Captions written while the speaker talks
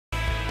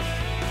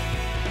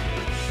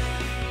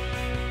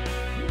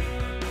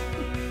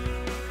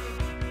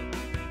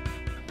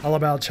All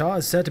About Cha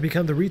is set to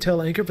become the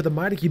retail anchor for the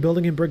Mideke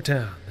Building in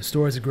Bricktown. The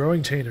store is a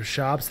growing chain of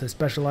shops that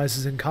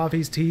specializes in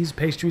coffees, teas,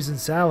 pastries, and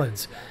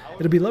salads.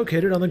 It'll be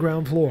located on the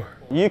ground floor.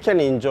 You can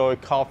enjoy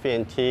coffee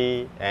and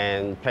tea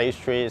and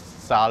pastries,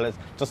 salads,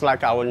 just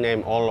like our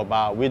name All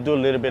About. We do a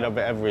little bit of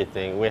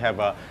everything. We have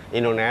a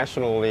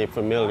internationally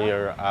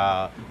familiar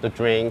the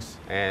drinks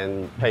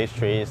and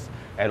pastries,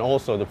 and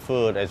also the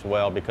food as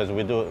well, because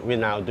we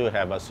now do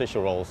have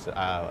sushi rolls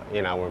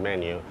in our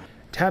menu.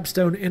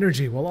 Tapstone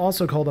Energy will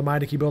also call the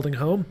Mideke Building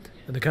home,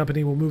 and the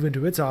company will move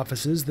into its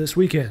offices this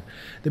weekend.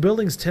 The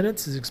building's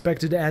tenants is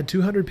expected to add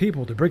 200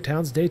 people to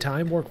Bricktown's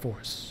daytime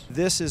workforce.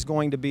 This is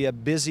going to be a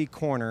busy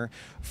corner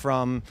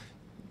from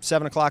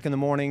 7 o'clock in the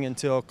morning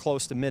until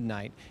close to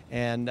midnight,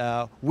 and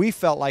we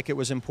felt like it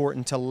was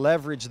important to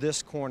leverage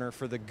this corner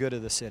for the good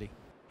of the city.